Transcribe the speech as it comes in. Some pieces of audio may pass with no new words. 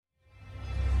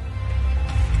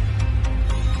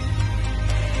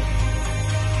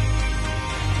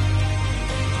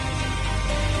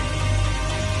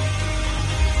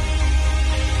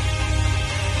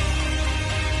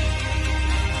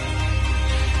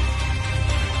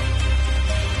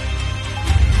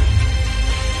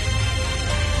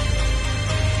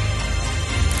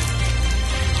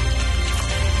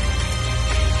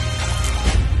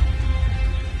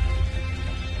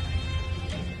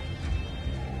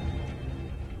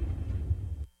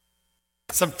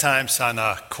Sometimes on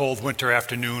a cold winter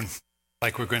afternoon,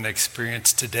 like we're going to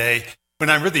experience today, when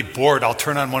I'm really bored, I'll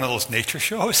turn on one of those nature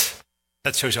shows.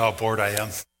 That shows you how bored I am.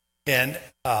 And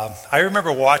I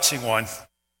remember watching one,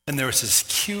 and there was this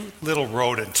cute little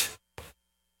rodent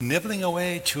nibbling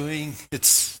away, chewing its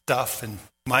stuff and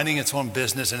minding its own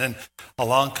business, and then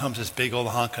along comes this big old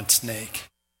honking snake.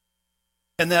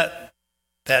 And that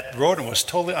rodent was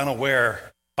totally unaware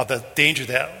of the danger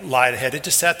that lied ahead. It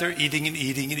just sat there eating and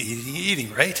eating and eating and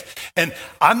eating, right? And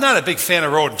I'm not a big fan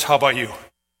of rodents. How about you?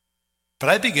 But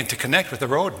I begin to connect with the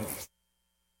rodent.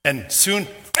 And soon,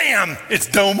 bam,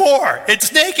 it's no more. Its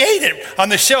snake ate it on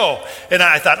the show. And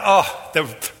I thought, oh, the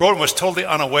rodent was totally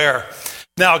unaware.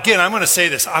 Now, again, I'm going to say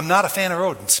this. I'm not a fan of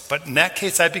rodents. But in that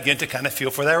case, I begin to kind of feel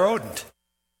for that rodent.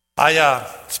 I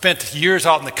spent years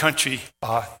out in the country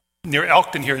near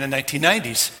Elkton here in the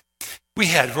 1990s. We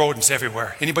had rodents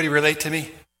everywhere. Anybody relate to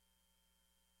me?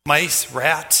 Mice,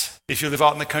 rats. If you live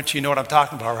out in the country, you know what I'm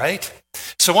talking about, right?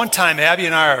 So one time, Abby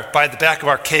and I are by the back of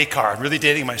our K car. I'm really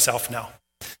dating myself now.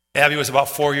 Abby was about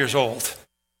 4 years old.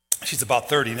 She's about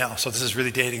 30 now, so this is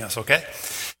really dating us, okay?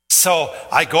 So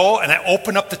I go and I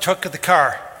open up the trunk of the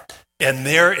car, and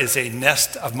there is a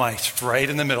nest of mice right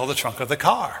in the middle of the trunk of the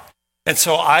car. And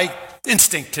so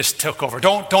instinct just took over.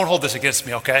 Don't hold this against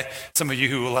me, okay? Some of you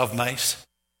who love mice.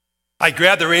 I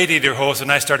grabbed the radiator hose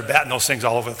and I started batting those things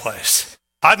all over the place.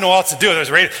 I didn't know what else to do. There was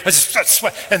a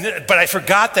radiator, but I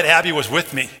forgot that Abby was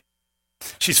with me.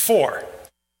 She's 4.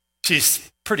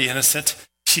 She's pretty innocent.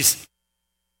 She's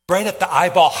right at the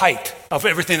eyeball height of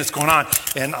everything that's going on.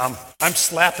 And I'm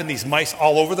slapping these mice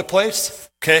all over the place,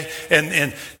 okay?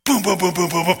 And boom, boom, boom, boom,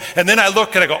 boom, boom. And then I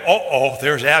look and I go, oh,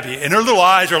 there's Abby. And her little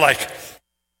eyes are like,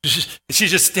 she's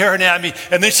just staring at me.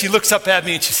 And then she looks up at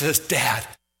me and she says, Dad,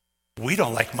 we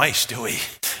don't like mice, do we?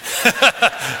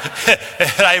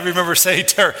 And I remember saying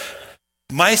to her,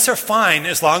 mice are fine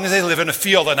as long as they live in a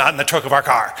field and not in the trunk of our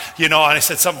car. And I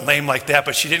said something lame like that,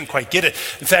 but she didn't quite get it.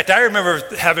 In fact, I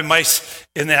remember having mice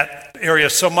in that area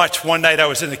so much. One night I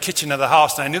was in the kitchen of the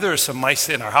house, and I knew there were some mice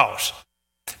in our house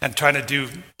and trying to do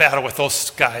battle with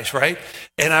those guys, right?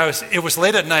 And it was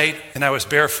late at night, and I was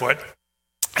barefoot,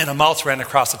 and a mouse ran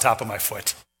across the top of my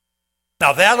foot.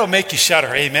 Now, that'll make you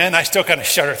shudder, amen? I still kind of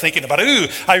shudder thinking about it. Ooh,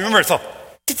 I remember it's all,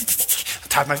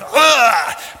 top of my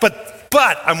foot.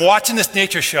 But I'm watching this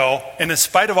nature show, and in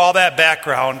spite of all that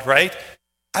background, right,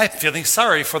 I'm feeling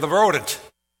sorry for the rodent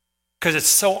because it's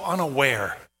so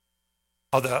unaware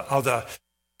of the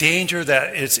danger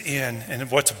that it's in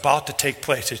and what's about to take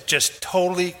place. It's just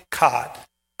totally caught,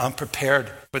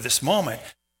 unprepared for this moment.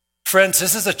 Friends,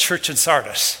 this is a church in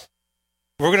Sardis.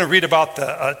 We're going to read about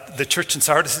the church in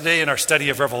Sardis today in our study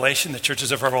of Revelation, the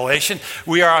churches of Revelation.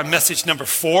 We are on message number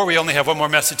 4. We only have one more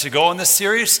message to go in this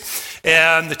series.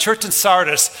 And the church in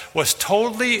Sardis was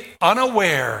totally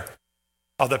unaware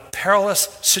of the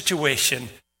perilous situation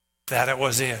that it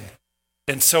was in.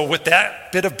 And so with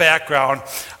that bit of background,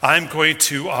 I'm going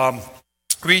to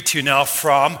read to you now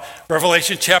from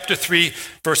Revelation chapter 3,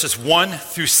 verses 1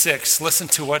 through 6. Listen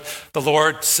to what the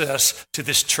Lord says to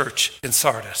this church in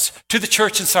Sardis. To the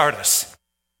church in Sardis.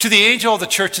 To the angel of the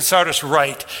church in Sardis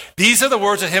write, these are the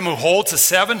words of him who holds the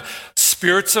 7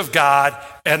 spirits of God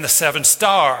and the 7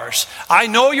 stars. I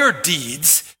know your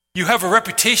deeds. You have a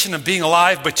reputation of being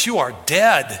alive, but you are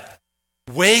dead.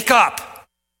 Wake up.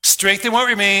 Strengthen what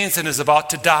remains and is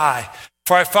about to die.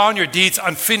 For I found your deeds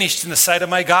unfinished in the sight of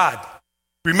my God.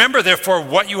 Remember, therefore,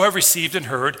 what you have received and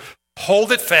heard,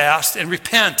 hold it fast and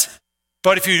repent.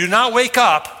 But if you do not wake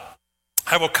up,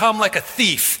 I will come like a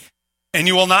thief, and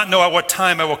you will not know at what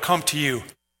time I will come to you.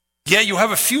 Yet you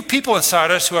have a few people in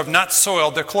Sardis who have not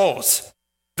soiled their clothes.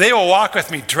 They will walk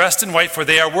with me dressed in white, for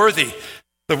they are worthy.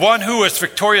 The one who is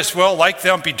victorious will, like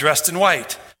them, be dressed in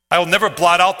white. I will never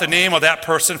blot out the name of that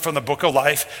person from the book of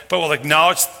life, but will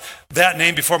acknowledge that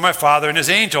name before my Father and his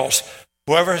angels.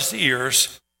 Whoever has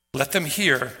ears, let them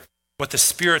hear what the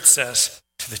Spirit says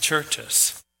to the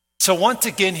churches. So once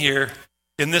again here,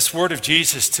 in this word of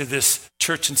Jesus to this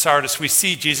church in Sardis, we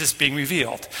see Jesus being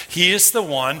revealed. He is the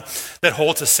one that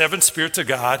holds the 7 spirits of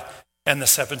God and the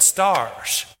 7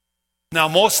 stars. Now,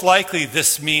 most likely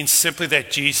this means simply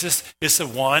that Jesus is the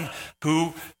one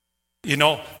who,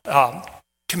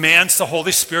 commands the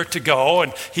Holy Spirit to go,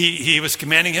 and he was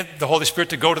commanding the Holy Spirit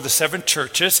to go to the 7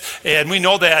 churches. And we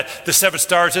know that the 7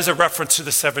 stars is a reference to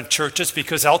the 7 churches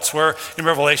because elsewhere in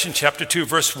Revelation chapter 2,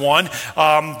 verse 1,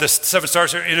 the 7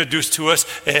 stars are introduced to us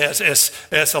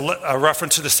as a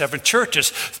reference to the 7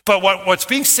 churches. But what's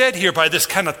being said here by this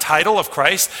kind of title of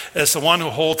Christ as the one who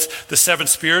holds the 7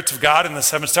 spirits of God and the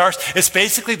 7 stars is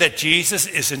basically that Jesus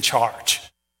is in charge.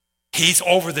 He's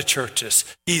over the churches.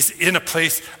 He's in a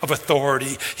place of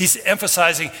authority. He's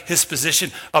emphasizing his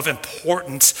position of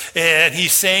importance. And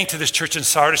he's saying to this church in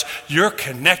Sardis, you're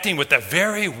connecting with the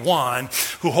very one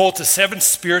who holds the 7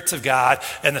 spirits of God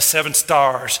and the 7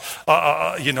 stars.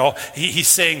 He's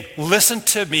saying, listen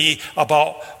to me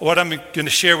about what I'm going to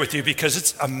share with you, because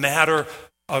it's a matter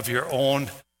of your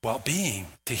own well-being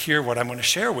to hear what I'm going to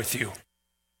share with you.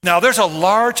 Now, there's a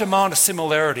large amount of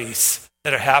similarities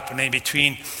that are happening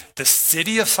between the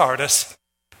city of Sardis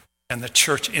and the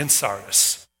church in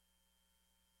Sardis.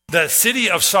 The city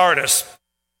of Sardis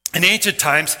in ancient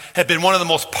times had been one of the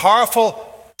most powerful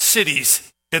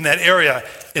cities in that area.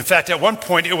 In fact, at one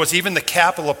point, it was even the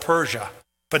capital of Persia.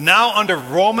 But now, under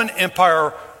Roman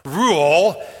Empire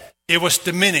rule, it was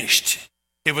diminished.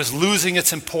 It was losing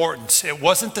its importance. It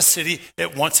wasn't the city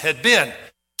it once had been.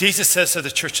 Jesus says to the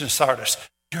church in Sardis,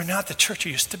 you're not the church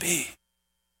you used to be.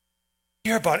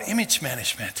 You're about image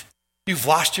management. You've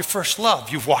lost your first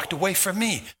love. You've walked away from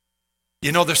me.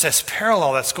 There's this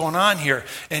parallel that's going on here,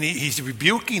 and he's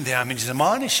rebuking them and he's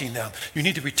admonishing them. You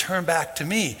need to return back to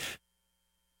me.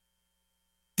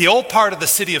 The old part of the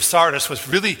city of Sardis was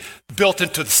really built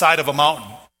into the side of a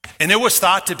mountain, and it was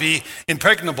thought to be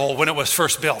impregnable when it was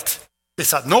first built. They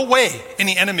thought, no way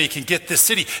any enemy can get this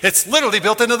city. It's literally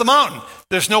built into the mountain.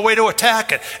 There's no way to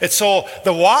attack it. And so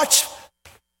the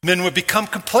watchmen would become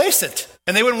complacent,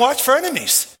 and they wouldn't watch for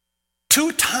enemies.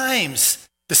 2 times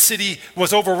the city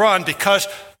was overrun because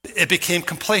it became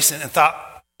complacent and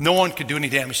thought no one could do any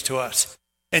damage to us.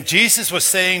 And Jesus was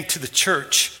saying to the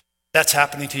church, that's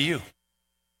happening to you.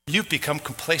 You've become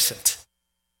complacent.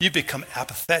 You've become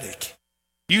apathetic.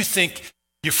 You think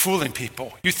you're fooling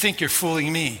people. You think you're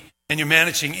fooling me, and you're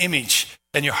managing image,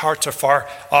 and your hearts are far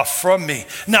off from me.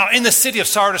 Now, in the city of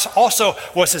Sardis also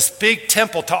was this big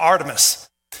temple to Artemis.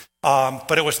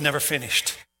 But it was never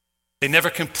finished. They never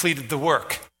completed the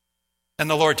work. And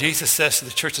the Lord Jesus says to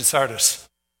the church in Sardis,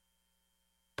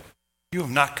 you have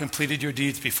not completed your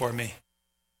deeds before me.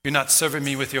 You're not serving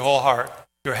me with your whole heart.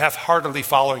 You're half-heartedly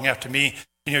following after me,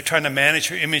 and you're trying to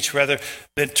manage your image rather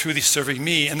than truly serving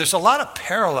me. And there's a lot of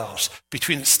parallels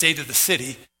between the state of the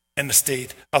city and the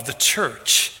state of the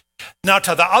church. Now,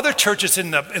 to the other churches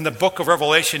in the book of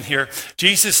Revelation here,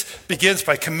 Jesus begins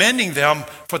by commending them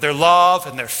for their love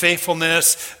and their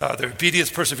faithfulness, their obedience,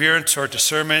 perseverance, or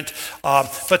discernment.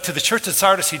 But to the church in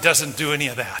Sardis, he doesn't do any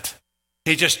of that.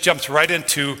 He just jumps right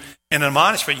into an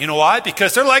admonishment. You know why?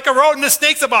 Because they're like a rodent and a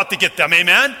snake's about to get them,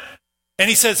 amen? And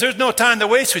he says, there's no time to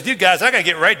waste with you guys. I got to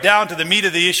get right down to the meat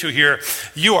of the issue here.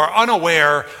 You are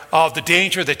unaware of the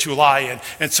danger that you lie in.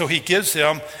 And so he gives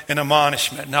them an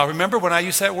admonishment. Now, remember when I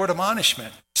use that word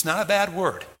admonishment, it's not a bad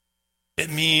word.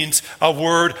 It means a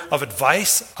word of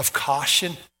advice, of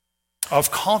caution,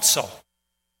 of counsel.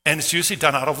 And it's usually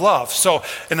done out of love. So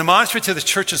an admonishment to the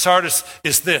church in Sardis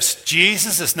is this: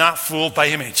 Jesus is not fooled by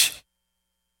image.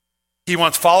 He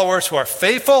wants followers who are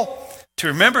faithful to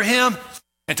remember him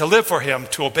and to live for him,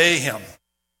 to obey him.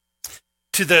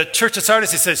 To the church of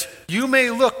Sardis, he says, you may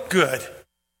look good,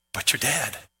 but you're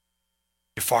dead.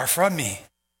 You're far from me.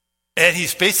 And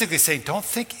he's basically saying, don't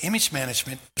think image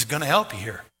management is going to help you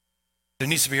here. There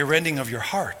needs to be a rending of your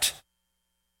heart.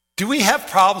 Do we have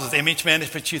problems with image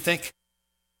management, you think?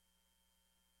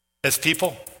 As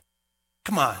people?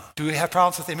 Come on. Do we have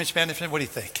problems with image management? What do you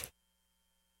think?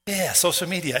 Yeah, social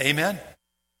media. Amen?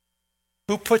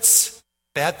 Who puts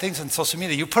bad things on social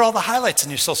media? You put all the highlights in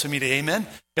your social media. Amen?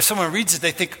 If someone reads it,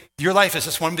 they think your life is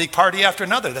just one big party after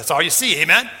another. That's all you see.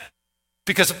 Amen?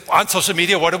 Because on social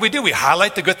media, what do? We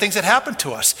highlight the good things that happen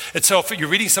to us. And so if you're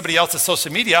reading somebody else's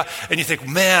social media and you think,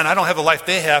 man, I don't have the life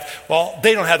they have. Well,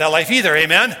 they don't have that life either.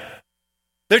 Amen?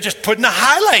 They're just putting the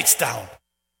highlights down.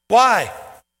 Why?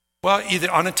 Well, either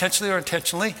unintentionally or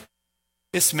intentionally,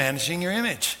 it's managing your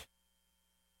image.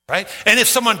 Right? And if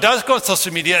someone does go on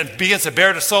social media and begins to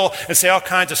bare the soul and say all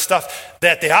kinds of stuff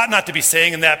that they ought not to be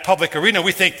saying in that public arena,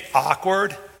 we think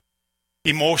awkward,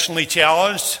 emotionally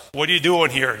challenged. What are you doing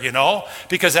here,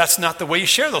 Because that's not the way you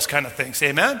share those kind of things,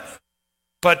 amen?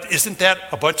 But isn't that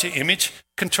a bunch of image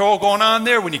control going on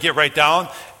there when you get right down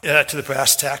to the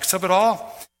brass tacks of it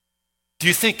all? Do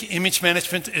you think image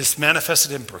management is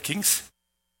manifested in Brookings?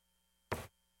 Do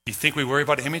you think we worry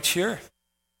about image here?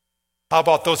 How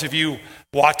about those of you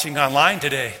watching online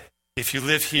today? If you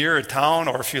live here in town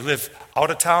or if you live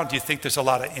out of town, do you think there's a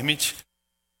lot of image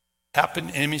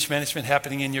management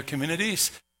happening in your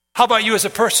communities? How about you as a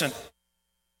person?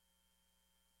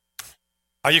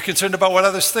 Are you concerned about what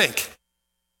others think?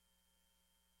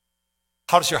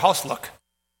 How does your house look?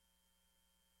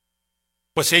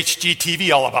 What's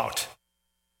HGTV all about?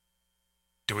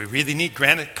 Do we really need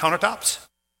granite countertops?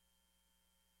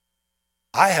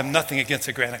 I have nothing against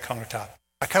a granite countertop.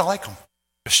 I kind of like them.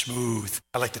 They're smooth.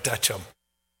 I like to touch them.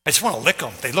 I just want to lick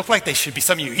them. They look like they should be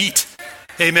something you eat.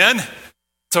 Amen?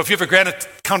 So if you have a granite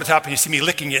countertop and you see me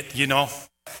licking it,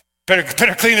 better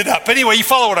clean it up. But anyway, you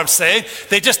follow what I'm saying.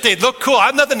 They look cool. I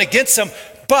have nothing against them,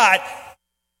 but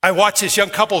I watch this young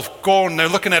couple go and they're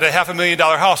looking at a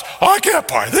 $500,000 house. Oh, I can't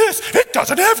buy this. It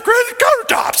doesn't have granite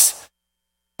countertops.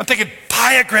 I'm thinking,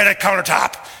 buy a granite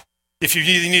countertop if you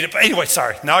really need it. But anyway,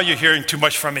 sorry. Now you're hearing too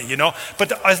much from me,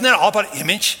 But isn't that all about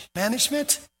image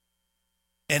management?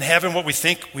 And having what we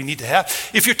think we need to have?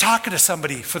 If you're talking to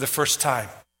somebody for the first time,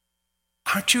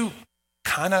 aren't you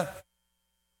kind of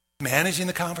managing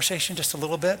the conversation just a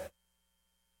little bit?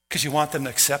 Because you want them to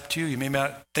accept you. You may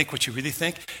not think what you really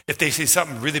think. If they say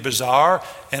something really bizarre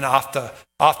and off the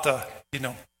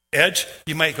edge,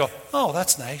 you might go, oh,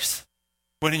 that's nice.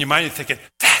 When in your mind you're thinking,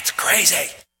 that's crazy.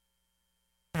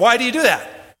 Why do you do that?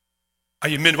 Are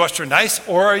you Midwestern nice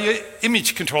or are you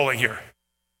image controlling here?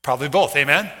 Probably both,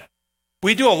 amen?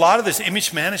 We do a lot of this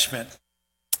image management.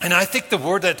 And I think the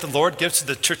word that the Lord gives to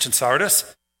the church in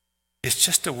Sardis is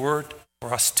just a word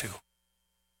for us too.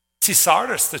 See,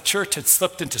 Sardis, the church had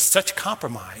slipped into such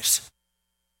compromise.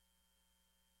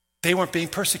 They weren't being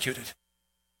persecuted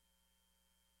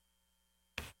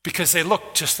because they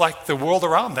looked just like the world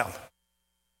around them.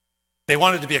 They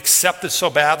wanted to be accepted so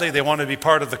badly. They wanted to be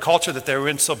part of the culture that they were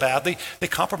in so badly. They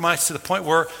compromised to the point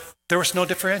where there was no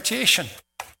differentiation.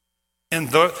 And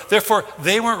therefore,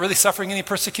 they weren't really suffering any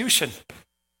persecution.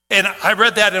 And I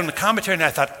read that in the commentary and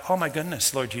I thought, oh my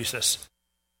goodness, Lord Jesus,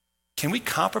 can we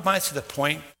compromise to the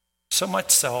point so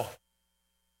much so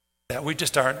that we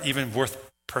just aren't even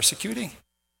worth persecuting?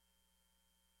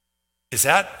 Is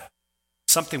that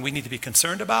something we need to be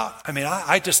concerned about? I mean,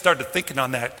 I just started thinking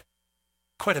on that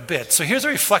quite a bit. So here's a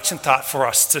reflection thought for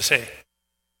us to say.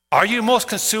 Are you most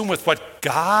consumed with what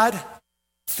God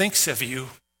thinks of you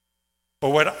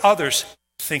or what others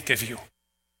think of you?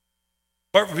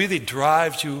 What really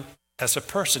drives you as a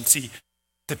person? See,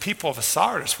 the people of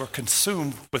Sardis were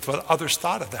consumed with what others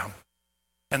thought of them.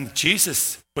 And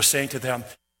Jesus was saying to them,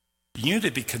 you need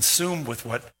to be consumed with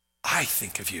what I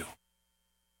think of you.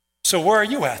 So where are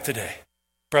you at today,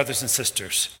 brothers and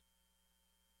sisters?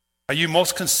 Are you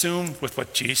most consumed with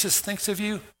what Jesus thinks of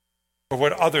you or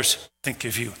what others think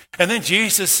of you? And then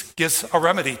Jesus gives a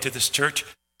remedy to this church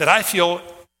that I feel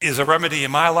is a remedy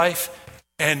in my life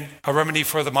and a remedy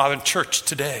for the modern church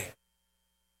today.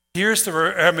 Here's the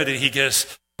remedy he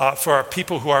gives for our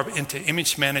people who are into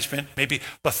image management, maybe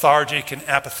lethargic and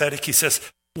apathetic. He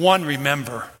says, one,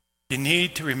 remember. You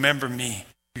need to remember me.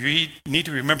 You need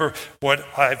to remember what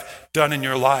I've done in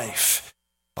your life.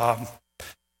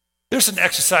 There's an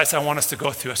exercise I want us to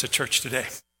go through as a church today.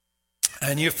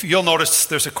 And you'll notice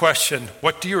there's a question,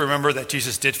 what do you remember that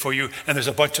Jesus did for you? And there's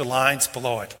a bunch of lines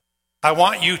below it. I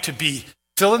want you to be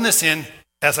filling this in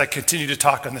as I continue to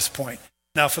talk on this point.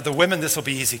 Now, for the women, this will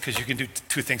be easy because you can do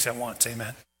two things at once,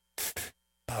 amen?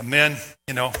 Men,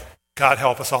 God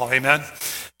help us all, amen?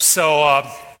 So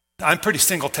I'm pretty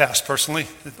single-tasked personally,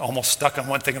 almost stuck on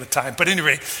one thing at a time. But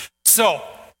anyway, so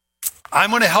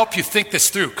I'm going to help you think this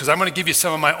through because I'm going to give you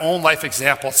some of my own life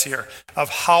examples here of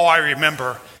how I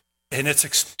remember, and it's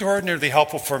extraordinarily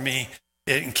helpful for me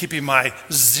in keeping my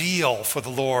zeal for the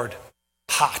Lord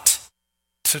hot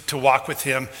to walk with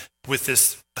him with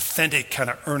this authentic kind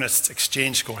of earnest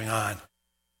exchange going on.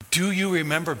 Do you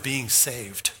remember being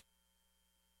saved?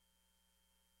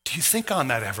 Do you think on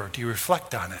that ever? Do you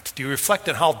reflect on it? Do you reflect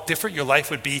on how different your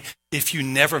life would be if you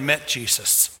never met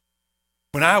Jesus?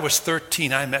 When I was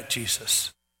 13, I met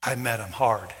Jesus. I met him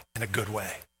hard in a good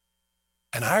way.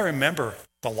 And I remember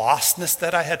the lostness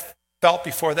that I had felt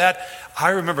before that. I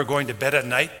remember going to bed at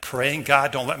night praying,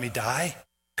 God, don't let me die,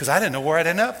 because I didn't know where I'd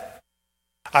end up.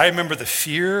 I remember the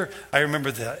fear. I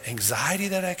remember the anxiety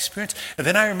that I experienced. And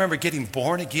then I remember getting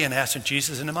born again, asking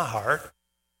Jesus into my heart.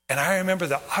 And I remember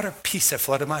the utter peace that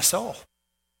flooded my soul.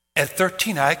 At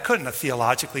 13, I couldn't have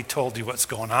theologically told you what's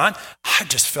going on. I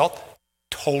just felt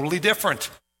totally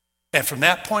different. And from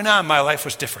that point on, my life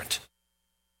was different.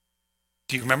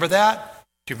 Do you remember that?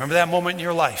 Do you remember that moment in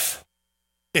your life?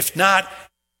 If not,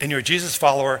 and you're a Jesus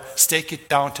follower, stake it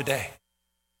down today.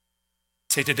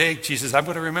 Say, today, Jesus, I'm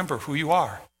going to remember who you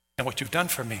are and what you've done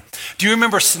for me. Do you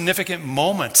remember significant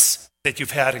moments that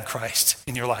you've had in Christ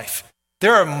in your life?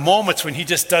 There are moments when he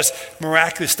just does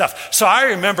miraculous stuff. So I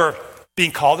remember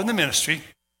being called in the ministry,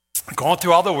 going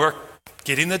through all the work,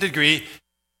 getting the degree,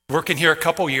 working here a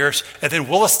couple years, and then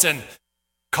Williston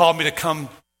called me to come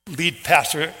lead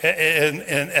pastor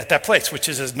at that place, which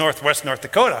is Northwest North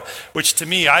Dakota, which to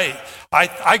me,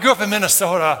 I grew up in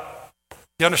Minnesota.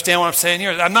 You understand what I'm saying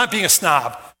here? I'm not being a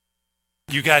snob.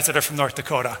 You guys that are from North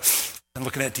Dakota. I'm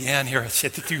looking at Deanne here. I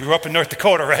think you grew up in North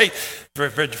Dakota, right?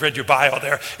 Read your bio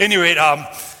there. Anyway,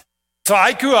 so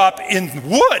I grew up in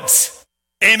woods.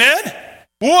 Amen?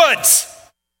 Woods.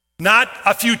 Not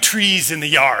a few trees in the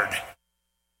yard.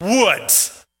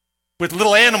 Woods. With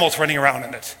little animals running around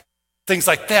in it. Things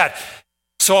like that.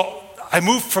 So I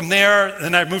moved from there,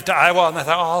 then I moved to Iowa, and I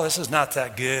thought, oh, this is not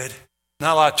that good.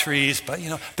 Not a lot of trees, but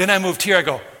Then I moved here, I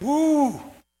go, ooh,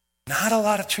 not a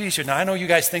lot of trees here. Now, I know you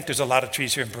guys think there's a lot of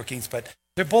trees here in Brookings, but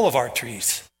they're boulevard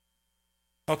trees.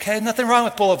 Okay, nothing wrong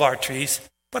with boulevard trees,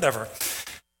 whatever.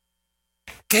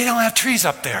 They don't have trees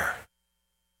up there.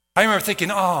 I remember thinking,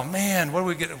 oh man, what do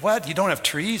we get? What? You don't have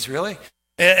trees, really?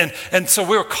 And so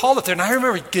we were called up there, and I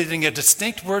remember getting a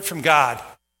distinct word from God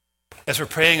as we're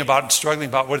praying about and struggling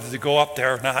about whether to go up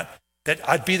there or not, that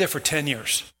I'd be there for 10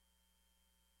 years.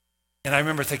 And I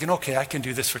remember thinking, okay, I can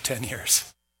do this for 10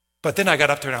 years. But then I got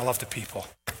up there and I loved the people.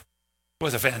 It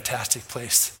was a fantastic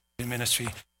place in ministry.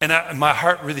 And my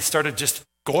heart really started just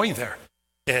going there.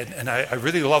 And I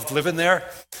really loved living there.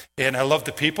 And I loved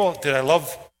the people. Did I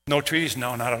love no trees?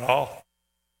 No, not at all.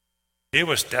 It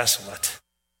was desolate.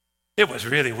 It was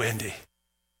really windy.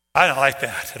 I don't like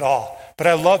that at all. But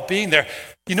I loved being there.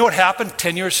 You know what happened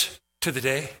 10 years to the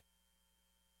day?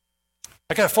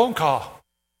 I got a phone call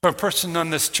from a person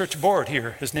on this church board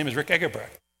here. His name is Rick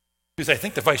Egerbrecht. He was, I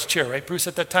think, the vice chair, right? Bruce,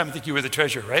 at that time, I think you were the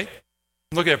treasurer, right?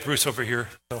 I'm looking at Bruce over here.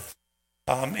 So,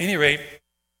 any rate,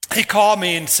 he called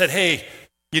me and said, hey,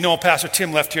 Pastor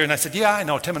Tim left here. And I said, yeah, I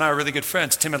know. Tim and I are really good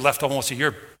friends. Tim had left almost a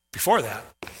year before that.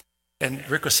 And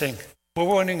Rick was saying, well,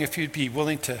 we're wondering if you'd be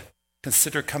willing to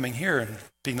consider coming here and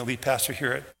being the lead pastor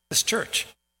here at this church.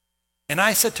 And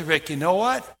I said to Rick, you know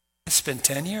what? It's been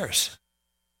 10 years.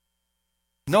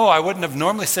 No, I wouldn't have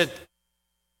normally said,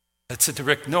 I said to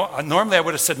Rick, no, normally I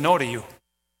would have said no to you.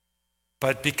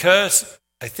 But because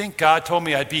I think God told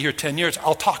me I'd be here 10 years,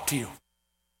 I'll talk to you.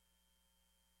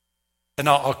 And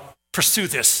I'll pursue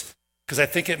this because I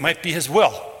think it might be his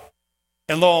will.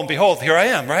 And lo and behold, here I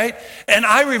am, right? And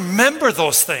I remember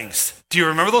those things. Do you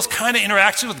remember those kind of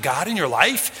interactions with God in your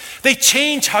life? They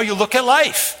change how you look at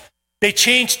life. It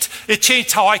changed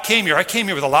how I came here. I came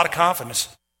here with a lot of confidence,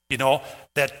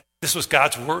 that this was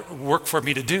God's work for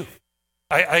me to do.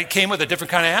 I came with a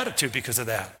different kind of attitude because of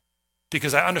that.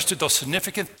 Because I understood those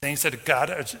significant things that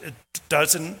God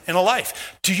does in a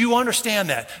life. Do you understand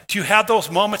that? Do you have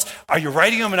those moments? Are you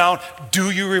writing them down?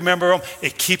 Do you remember them?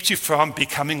 It keeps you from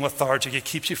becoming lethargic. It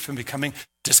keeps you from becoming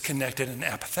disconnected and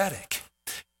apathetic.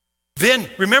 Then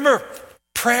remember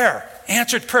prayer,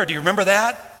 answered prayer. Do you remember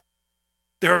that?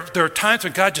 There are times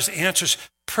when God just answers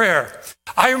prayer.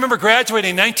 I remember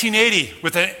graduating in 1980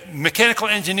 with a mechanical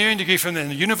engineering degree from the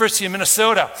University of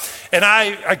Minnesota. And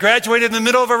I graduated in the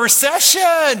middle of a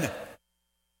recession.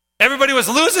 Everybody was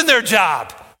losing their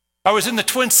job. I was in the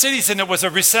Twin Cities and it was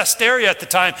a recessed area at the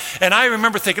time. And I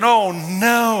remember thinking, oh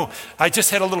no, I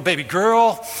just had a little baby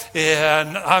girl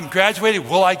and I'm graduating.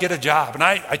 Will I get a job? And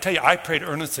I tell you, I prayed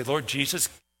earnestly, Lord Jesus,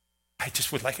 I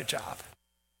just would like a job.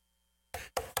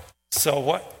 So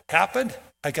what happened?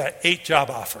 I got 8 job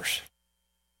offers.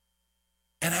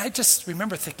 And I just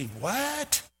remember thinking,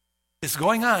 what is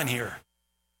going on here?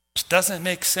 This doesn't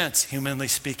make sense, humanly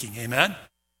speaking. Amen?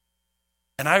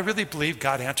 And I really believe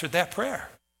God answered that prayer.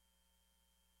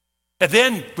 And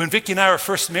then when Vicki and I were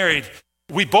first married,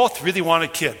 we both really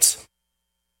wanted kids.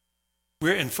 We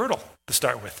were infertile to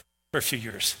start with for a few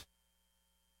years.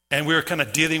 And we were kind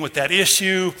of dealing with that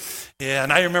issue.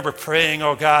 And I remember praying,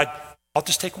 oh God, I'll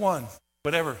just take one,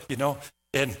 whatever,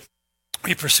 And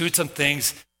we pursued some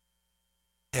things,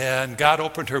 and God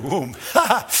opened her womb.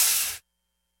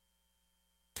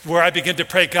 Where I began to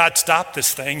pray, God, stop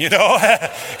this thing,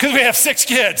 because we have 6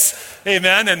 kids,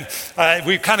 amen? And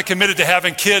we've kind of committed to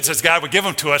having kids as God would give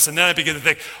them to us. And then I began to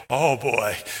think, oh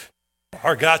boy,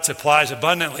 our God supplies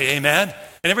abundantly, amen?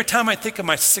 And every time I think of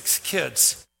my 6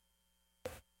 kids,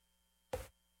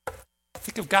 I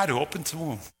think of God who opens the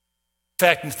womb. In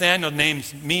fact, Nathaniel's name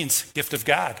means gift of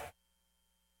God.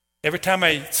 Every time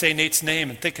I say Nate's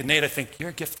name and think of Nate, I think, you're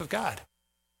a gift of God.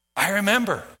 I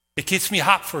remember. It keeps me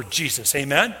hot for Jesus.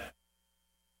 Amen?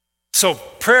 So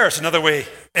prayer is another way.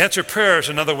 Answered prayer is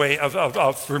another way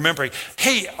of remembering.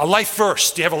 Hey, a life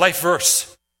verse. Do you have a life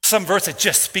verse? Some verse that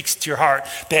just speaks to your heart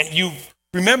that you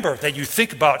remember, that you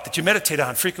think about, that you meditate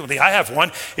on frequently. I have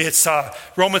one. It's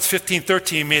Romans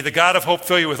 15:13. May the God of hope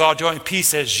fill you with all joy and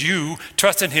peace as you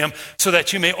trust in him so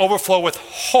that you may overflow with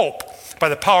hope by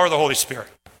the power of the Holy Spirit.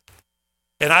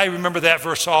 And I remember that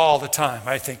verse all the time.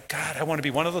 I think, God, I want to be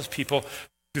one of those people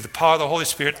through the power of the Holy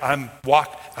Spirit. I'm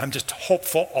just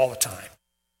hopeful all the time.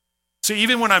 So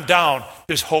even when I'm down,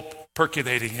 there's hope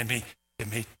percolating in me.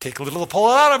 It may take a little to pull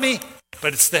it out of me,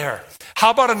 but it's there.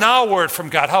 How about a now word from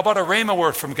God? How about a rhema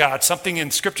word from God? Something in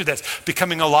Scripture that's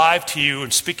becoming alive to you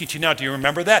and speaking to you now. Do you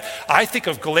remember that? I think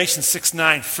of Galatians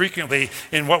 6:9 frequently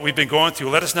in what we've been going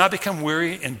through. Let us not become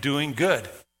weary in doing good.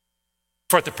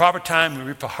 For at the proper time we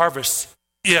reap a harvest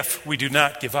if we do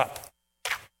not give up.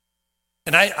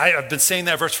 And I've been saying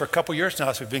that verse for a couple years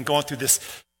now, so we've been going through this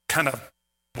kind of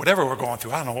whatever we're going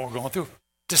through. I don't know what we're going through.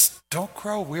 Just don't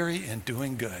grow weary in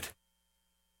doing good.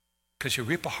 Because you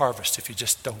reap a harvest if you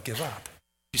just don't give up.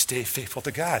 You stay faithful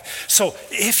to God. So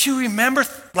if you remember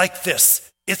like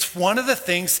this, it's one of the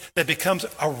things that becomes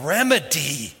a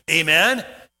remedy, amen,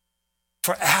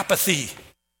 for apathy.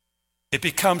 It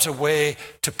becomes a way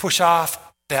to push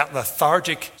off that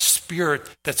lethargic spirit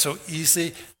that so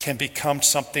easily can become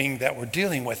something that we're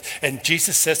dealing with. And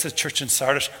Jesus says to the church in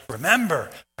Sardis, remember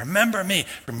me.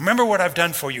 Remember what I've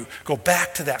done for you. Go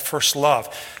back to that first love.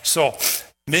 So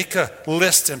make a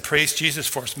list and praise Jesus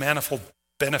for his manifold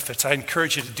benefits. I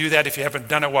encourage you to do that. If you haven't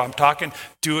done it while I'm talking,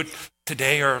 do it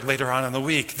today or later on in the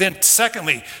week. Then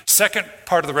second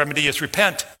part of the remedy is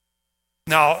repent.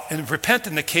 Now, repent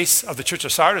in the case of the church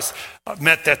of Sardis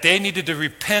meant that they needed to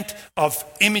repent of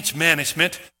image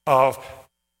management, of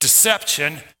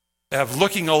deception, of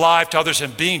looking alive to others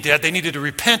and being dead. They needed to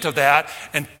repent of that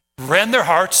and rend their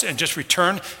hearts and just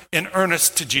return in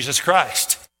earnest to Jesus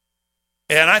Christ.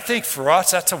 And I think for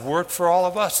us, that's a word for all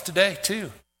of us today,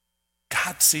 too.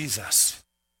 God sees us.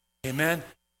 Amen?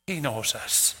 He knows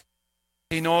us.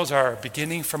 He knows our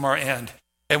beginning from our end.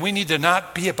 And we need to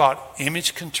not be about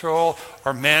image control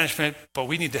or management, but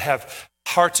we need to have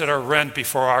hearts that are rent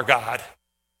before our God,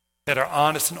 that are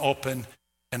honest and open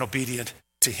and obedient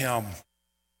to him.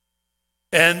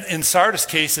 And in Sardis'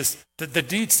 cases, the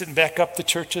deeds didn't back up the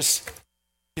church's,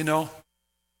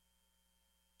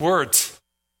 words.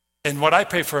 And what I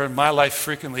pray for in my life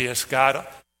frequently is, God,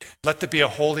 let there be a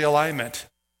holy alignment.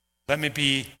 Let me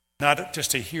be not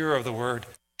just a hearer of the word,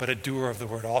 but a doer of the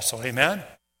word also. Amen?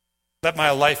 Let my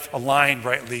life align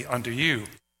rightly under you.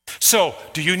 So,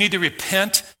 do you need to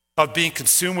repent of being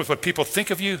consumed with what people think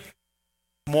of you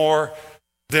more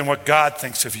than what God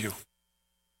thinks of you?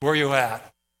 Where are you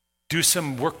at? Do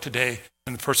some work today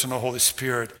in the person of the Holy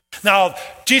Spirit. Now,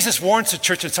 Jesus warns the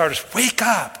church in Sardis, wake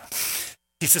up.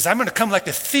 He says, I'm going to come like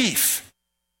a thief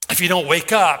if you don't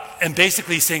wake up. And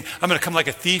basically he's saying, I'm going to come like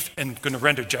a thief and going to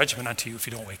render judgment unto you if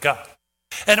you don't wake up.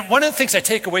 And one of the things I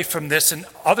take away from this and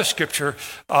other scripture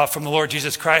from the Lord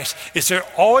Jesus Christ is there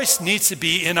always needs to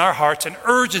be in our hearts an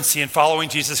urgency in following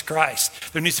Jesus Christ.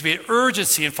 There needs to be an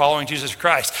urgency in following Jesus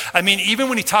Christ. I mean, even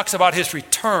when he talks about his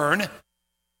return,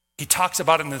 he talks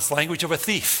about it in this language of a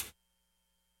thief.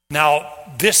 Now,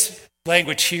 this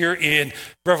language here in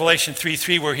Revelation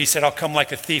 3:3, where he said, I'll come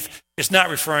like a thief, is not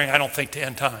referring, I don't think, to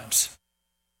end times.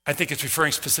 I think it's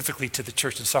referring specifically to the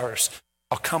church in Sardis.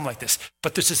 I'll come like this.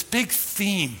 But there's this big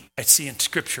theme I see in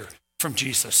Scripture from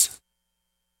Jesus.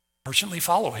 Urgently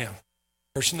follow him.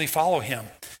 Urgently follow him.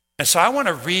 And so I want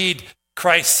to read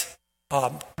Christ's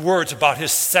words about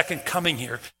his second coming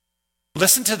here.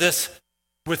 Listen to this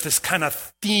with this kind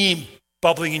of theme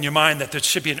bubbling in your mind that there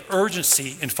should be an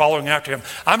urgency in following after him.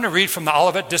 I'm going to read from the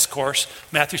Olivet Discourse,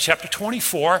 Matthew chapter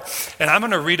 24, and I'm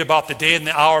going to read about the day and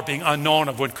the hour being unknown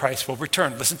of when Christ will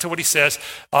return. Listen to what he says,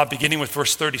 beginning with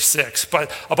verse 36.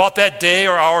 But about that day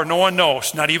or hour no one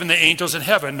knows, not even the angels in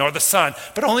heaven, nor the Son,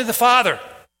 but only the Father.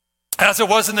 As it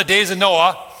was in the days of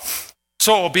Noah,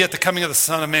 so it will be at the coming of the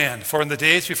Son of Man. For in the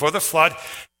days before the flood,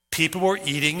 people were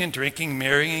eating and drinking,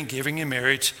 marrying and giving in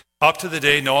marriage, up to the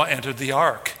day Noah entered the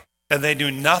ark. And they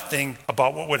knew nothing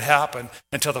about what would happen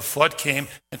until the flood came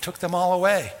and took them all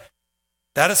away.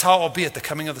 That is how it will be at the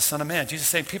coming of the Son of Man. Jesus is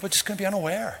saying people are just going to be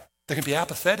unaware. They're going to be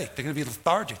apathetic. They're going to be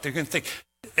lethargic. They're going to think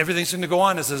everything's going to go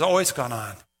on as has always gone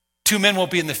on. 2 men will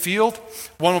be in the field.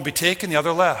 One will be taken, the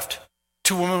other left.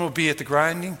 2 women will be at the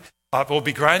grinding. Will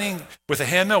be grinding with a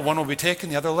handmill. One will be taken,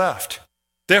 the other left.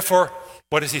 Therefore,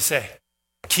 what does he say?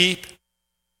 Keep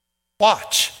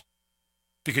watch,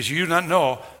 because you do not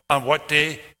know on what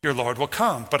day your Lord will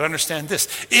come. But understand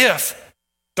this, if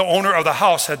the owner of the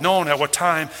house had known at what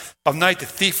time of night the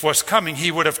thief was coming,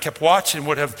 he would have kept watch and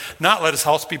would have not let his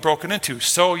house be broken into.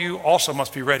 So you also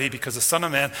must be ready, because the Son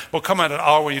of Man will come at an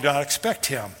hour when you do not expect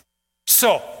him.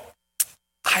 So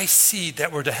I see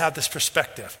that we're to have this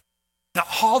perspective. Now,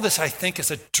 all this, I think,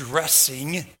 is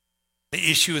addressing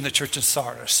the issue in the church in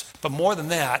Sardis. But more than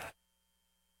that,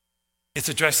 it's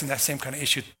addressing that same kind of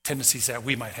issue, tendencies that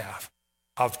we might have,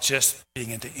 of just being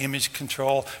into image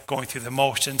control, going through the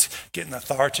motions, getting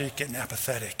lethargic, getting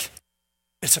apathetic.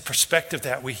 It's a perspective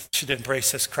that we should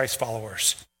embrace as Christ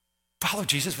followers. Follow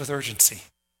Jesus with urgency.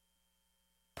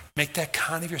 Make that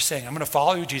kind of your saying. I'm going to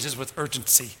follow you, Jesus, with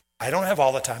urgency. I don't have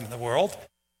all the time in the world.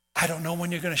 I don't know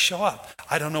when you're going to show up.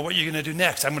 I don't know what you're going to do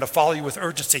next. I'm going to follow you with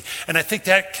urgency. And I think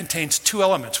that contains two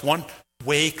elements. One,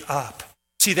 wake up.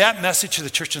 See, that message to the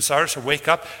church in Sardis, or wake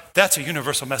up, that's a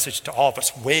universal message to all of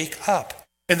us. Wake up.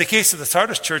 In the case of the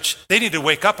Sardis church, they need to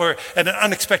wake up, or at an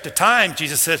unexpected time,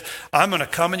 Jesus said, I'm going to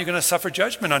come and you're going to suffer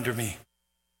judgment under me.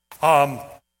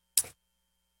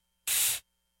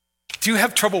 Do you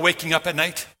have trouble waking up at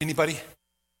night? Anybody?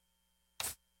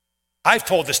 I've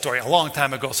told this story a long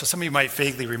time ago, so some of you might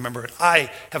vaguely remember it. I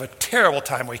have a terrible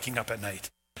time waking up at night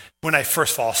when I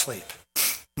first fall asleep.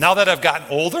 Now that I've gotten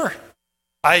older,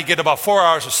 I get about 4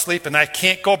 hours of sleep and I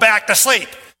can't go back to sleep.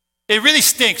 It really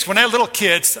stinks. When I had little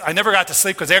kids, I never got to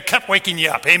sleep because they kept waking you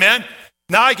up. Amen?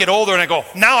 Now I get older and I go,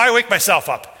 now I wake myself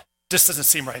up. This doesn't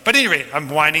seem right. But anyway, I'm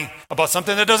whining about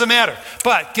something that doesn't matter.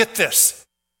 But get this.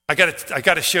 I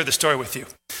got to share the story with you.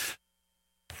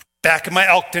 Back in my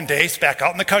Elkton days, back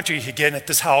out in the country again at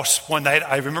this house, one night,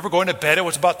 I remember going to bed. It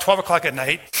was about 12 o'clock at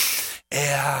night.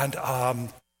 And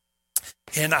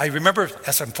I remember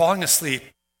as I'm falling asleep,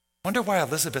 wonder why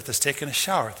Elizabeth is taking a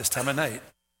shower at this time of night.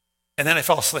 And then I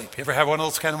fell asleep. You ever have one of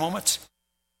those kind of moments?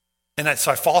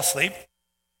 So I fall asleep.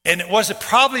 And it was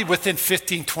probably within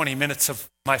 15, 20 minutes of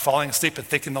my falling asleep and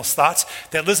thinking those thoughts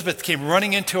that Elizabeth came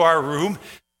running into our room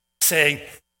saying,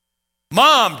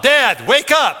 Mom, Dad,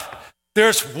 wake up.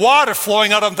 There's water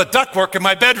flowing out of the ductwork in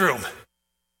my bedroom.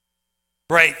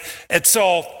 Right. And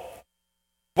so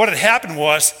what had happened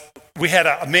was we had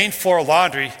a main floor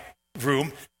laundry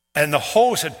room, and the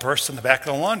hose had burst in the back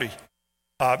of the laundry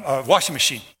washing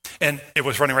machine. And it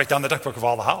was running right down the ductwork of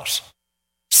all the house.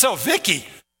 So Vicky,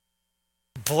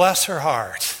 bless her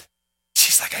heart,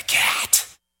 she's like a cat.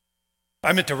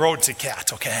 I'm into rodents and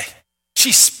cats, okay?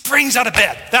 She springs out of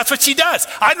bed. That's what she does.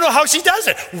 I don't know how she does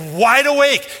it. Wide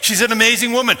awake. She's an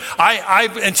amazing woman.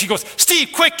 And she goes,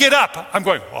 Steve, quick, get up. I'm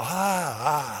going,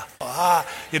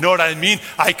 You know what I mean?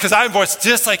 Because I was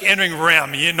just like entering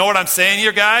REM. You know what I'm saying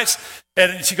here, guys?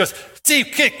 And she goes, Steve,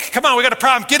 come on, we got a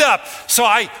problem. Get up. So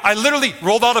I literally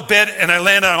rolled out of bed and I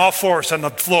landed on all fours on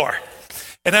the floor.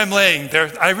 And I'm laying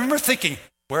there. I remember thinking,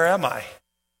 where am I?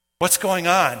 What's going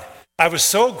on? I was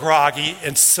so groggy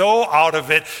and so out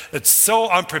of it and so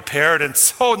unprepared and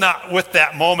so not with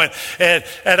that moment. And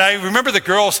I remember the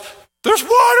girls, there's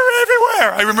water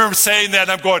everywhere. I remember saying that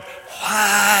and I'm going,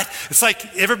 what? It's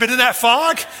like, ever been in that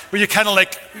fog? Where you're kind of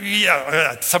like,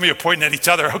 some of you are pointing at each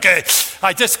other. Okay.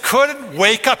 I just couldn't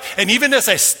wake up. And even as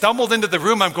I stumbled into the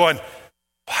room, I'm going,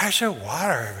 why is there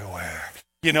water everywhere?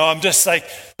 I'm just like,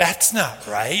 that's not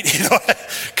right.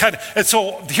 And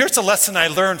so here's the lesson I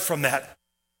learned from that.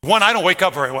 One, I don't wake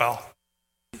up very well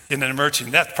in an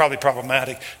emergency. That's probably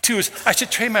problematic. Two is I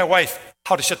should train my wife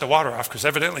how to shut the water off because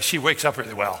evidently she wakes up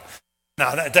really well.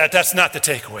 Now, that's not the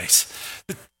takeaways.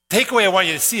 The takeaway I want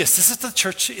you to see is this is the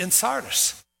church in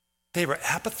Sardis. They were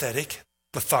apathetic,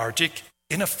 lethargic,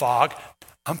 in a fog,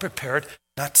 unprepared,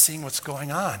 not seeing what's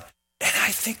going on. And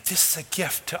I think this is a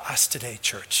gift to us today,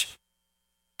 church.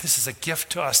 This is a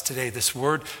gift to us today, this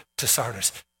word to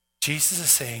Sardis. Jesus is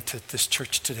saying to this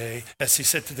church today, as he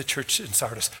said to the church in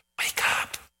Sardis, wake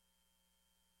up.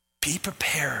 Be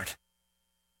prepared.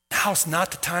 Now's not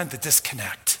the time to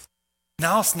disconnect.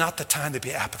 Now's not the time to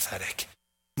be apathetic.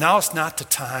 Now's not the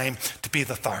time to be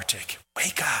lethargic.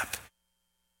 Wake up.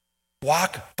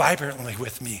 Walk vibrantly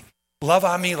with me. Love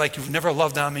on me like you've never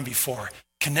loved on me before.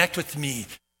 Connect with me.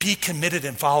 Be committed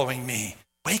in following me.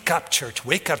 Wake up, church.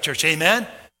 Wake up, church. Amen?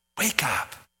 Wake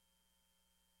up.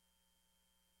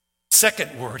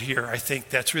 Second word here, I think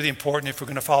that's really important if we're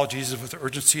going to follow Jesus with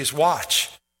urgency, is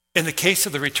watch. In the case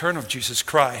of the return of Jesus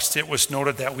Christ, it was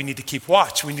noted that we need to keep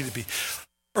watch. We need to be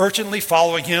urgently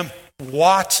following him,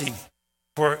 watching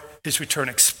for his return,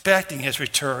 expecting his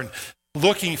return,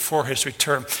 looking for his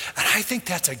return. And I think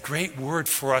that's a great word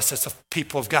for us as a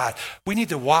people of God. We need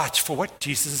to watch for what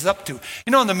Jesus is up to.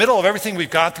 In the middle of everything we've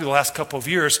gone through the last couple of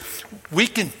years, we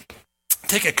can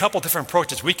take a couple different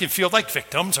approaches. We can feel like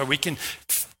victims, or we can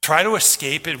try to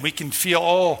escape it. We can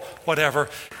feel, whatever.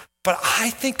 But I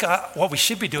think what we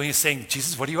should be doing is saying,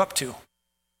 Jesus, what are you up to?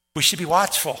 We should be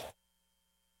watchful.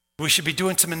 We should be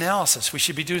doing some analysis. We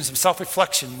should be doing some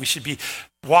self-reflection. We should be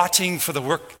watching for the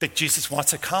work that Jesus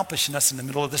wants to accomplish in us in the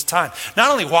middle of this time.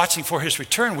 Not only watching for his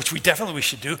return, which we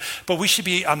should do, but we should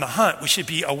be on the hunt. We should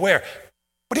be aware.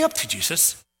 What are you up to,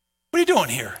 Jesus? What are you doing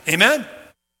here? Amen?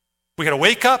 We got to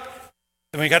wake up,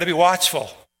 and we got to be watchful.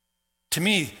 To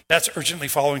me, that's urgently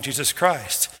following Jesus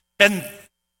Christ. And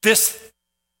this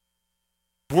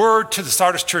word to the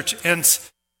Sardis church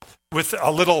ends with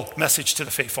a little message to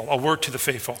the faithful, a word to the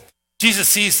faithful. Jesus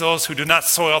sees those who do not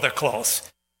soil their clothes.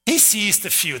 He sees the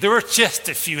few. There were just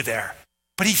a few there.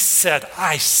 But he said,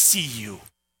 I see you.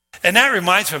 And that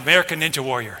reminds me of American Ninja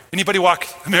Warrior. Anybody watch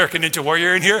American Ninja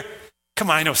Warrior in here? Come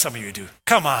on, I know some of you do.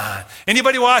 Come on.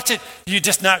 Anybody watch it? You're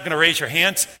just not going to raise your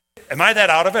hands? Am I that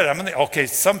out of it? Okay,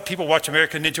 some people watch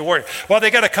American Ninja Warrior. Well,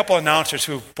 they got a couple announcers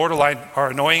who borderline are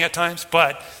annoying at times,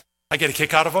 but I get a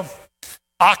kick out of them.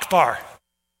 Akbar.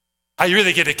 I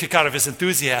really get a kick out of his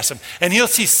enthusiasm. And he'll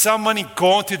see somebody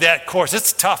going through that course.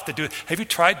 It's tough to do. Have you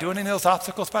tried doing any of those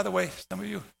obstacles, by the way, some of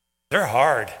you? They're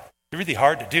hard. They're really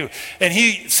hard to do.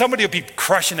 And somebody will be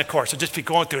crushing the course. They'll just be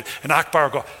going through it. And Akbar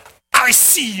will go, I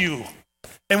see you.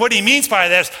 And what he means by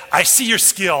that is, I see your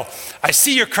skill. I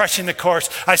see you're crushing the course.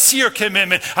 I see your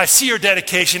commitment. I see your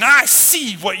dedication. I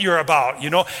see what you're about,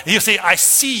 And he'll say, I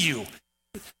see you.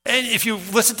 And if you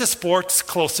listen to sports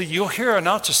closely, you'll hear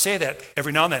announcers say that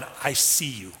every now and then, I see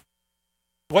you.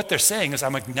 What they're saying is,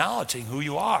 I'm acknowledging who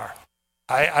you are.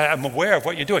 I'm aware of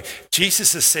what you're doing.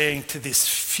 Jesus is saying to these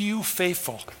few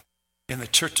faithful in the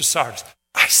church of Sardis,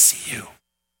 I see you.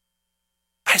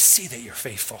 I see that you're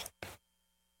faithful.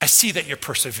 I see that you're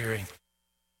persevering.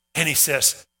 And he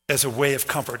says, as a way of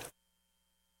comfort,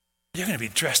 you're going to be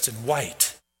dressed in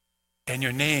white, and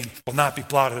your name will not be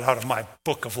blotted out of my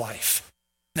book of life.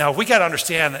 Now, we got to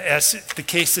understand, as the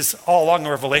case is all along the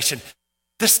Revelation,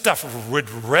 this stuff would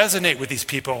resonate with these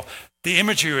people. The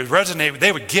imagery would resonate.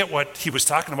 They would get what he was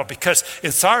talking about, because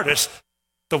in Sardis,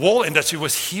 the wool industry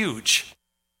was huge.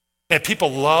 And people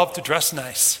loved to dress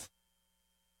nice.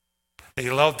 They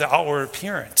loved the outward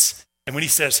appearance. And when he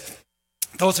says,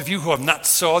 those of you who have not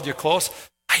soiled your clothes,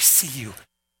 I see you.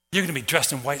 You're going to be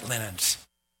dressed in white linens.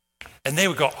 And they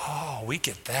would go, oh, we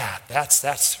get that.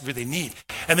 That's really neat.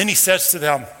 And then he says to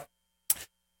them,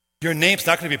 your name's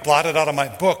not going to be blotted out of my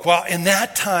book. Well, in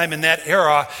that time, in that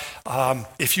era,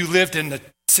 if you lived in the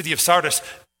city of Sardis,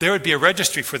 there would be a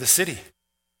registry for the city.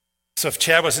 So if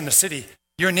Chad was in the city,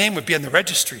 your name would be in the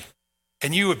registry.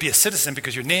 And you would be a citizen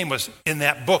because your name was in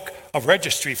that book of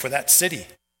registry for that city.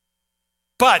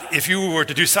 But if you were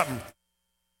to do something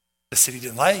the city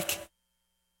didn't like,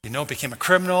 became a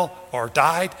criminal or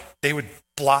died, they would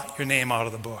blot your name out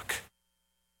of the book.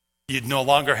 You'd no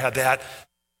longer have that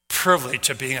privilege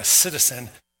of being a citizen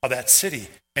of that city.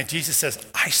 And Jesus says,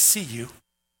 I see you,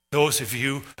 those of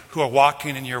you who are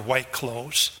walking in your white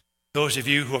clothes, those of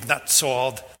you who have not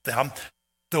soiled them,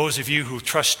 those of you who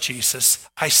trust Jesus,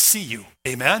 I see you.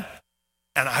 Amen?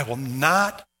 And I will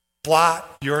not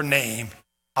blot your name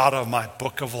out of my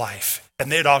book of life.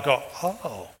 And they'd all go,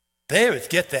 oh, they would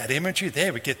get that imagery.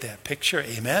 They would get that picture.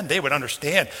 Amen? They would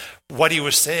understand what he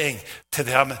was saying to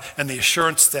them and the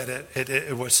assurance that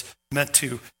it was meant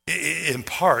to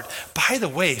impart. By the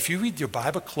way, if you read your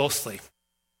Bible closely,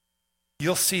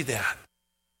 you'll see that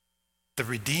the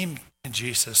redeemed in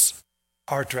Jesus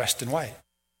are dressed in white.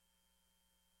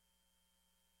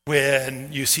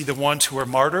 When you see the ones who are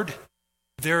martyred,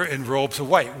 they're in robes of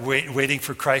white, waiting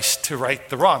for Christ to right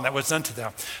the wrong that was done to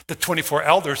them. The 24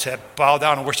 elders that bow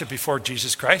down and worship before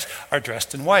Jesus Christ are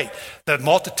dressed in white. The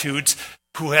multitudes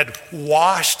who had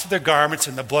washed their garments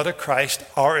in the blood of Christ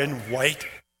are in white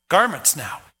garments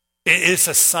now. It is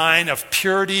a sign of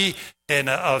purity and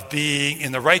of being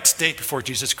in the right state before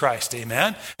Jesus Christ.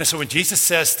 Amen? And so when Jesus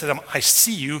says to them, I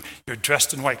see you, you're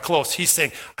dressed in white clothes, he's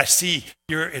saying, I see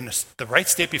you're in the right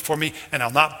state before me, and I'll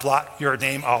not blot your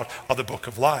name out of the book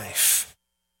of life.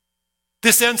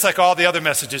 This ends like all the other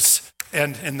messages,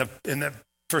 and in the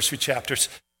first few chapters,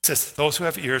 it says, those who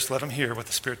have ears, let them hear what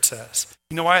the Spirit says.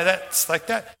 You know why that's like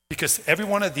that? Because every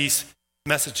one of these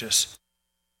messages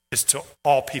is to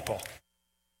all people.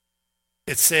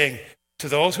 It's saying, to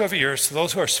those who have ears, to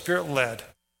those who are Spirit-led,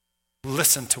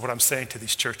 listen to what I'm saying to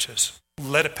these churches.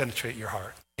 Let it penetrate your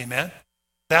heart. Amen?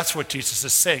 That's what Jesus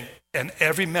is saying. And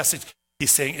every message, he's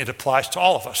saying it applies to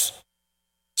all of us.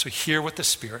 So hear what the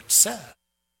Spirit says.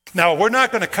 Now, we're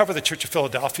not going to cover the Church of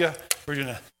Philadelphia. We're going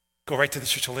to go right to the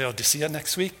Church of Laodicea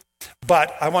next week.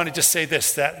 But I want to just say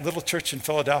this, that little church in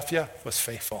Philadelphia was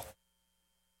faithful.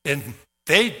 And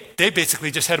they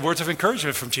basically just had words of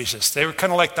encouragement from Jesus. They were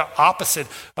kind of like the opposite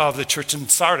of the church in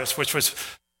Sardis, which was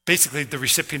basically the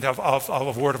recipient of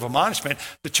a word of admonishment.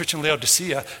 The church in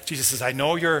Laodicea, Jesus says, I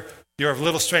know you're of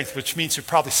little strength, which means you're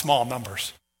probably small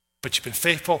numbers, but you've been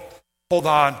faithful. Hold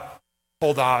on,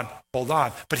 hold on, hold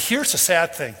on. But here's the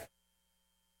sad thing.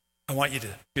 I want you to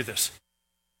hear this.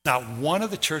 Not one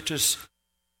of the churches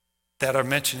that are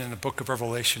mentioned in the book of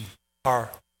Revelation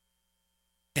are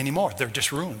anymore. They're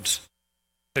just ruins.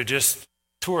 They're just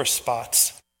tourist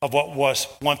spots of what was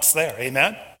once there.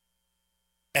 Amen?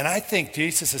 And I think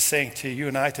Jesus is saying to you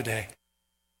and I today,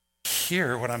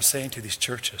 hear what I'm saying to these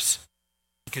churches.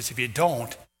 Because if you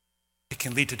don't, it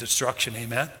can lead to destruction.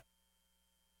 Amen?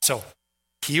 So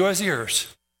he who has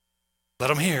ears,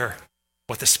 let him hear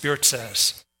what the Spirit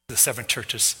says to the 7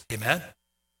 churches. Amen?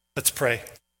 Let's pray.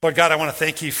 Lord God, I want to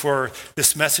thank you for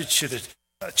this message to the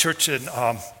church in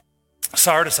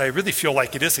Sardis. I really feel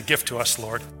like it is a gift to us,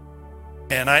 Lord.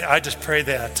 And I just pray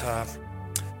that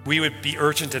we would be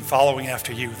urgent in following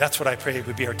after you. That's what I pray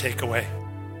would be our takeaway.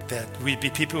 That we'd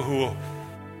be people who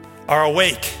are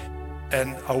awake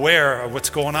and aware of what's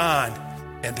going on,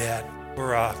 and that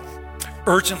we're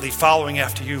urgently following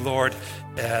after you, Lord,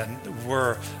 and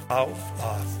we're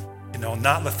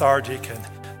not lethargic and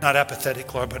not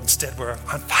apathetic, Lord, but instead we're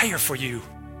on fire for you.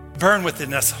 Burn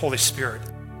within us, Holy Spirit.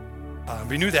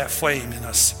 Renew that flame in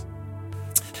us.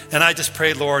 And I just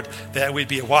pray, Lord, that we'd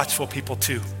be a watchful people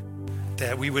too,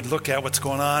 that we would look at what's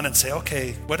going on and say,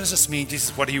 okay, what does this mean,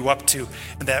 Jesus? What are you up to?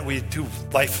 And that we do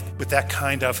life with that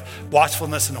kind of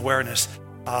watchfulness and awareness.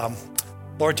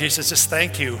 Lord Jesus, just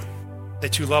thank you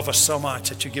that you love us so much,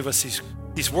 that you give us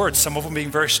these words, some of them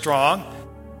being very strong,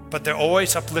 but they're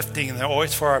always uplifting and they're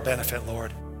always for our benefit,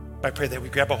 Lord. I pray that we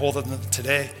grab a hold of them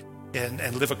today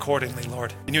and live accordingly,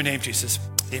 Lord. In your name, Jesus,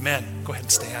 amen. Go ahead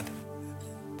and stand.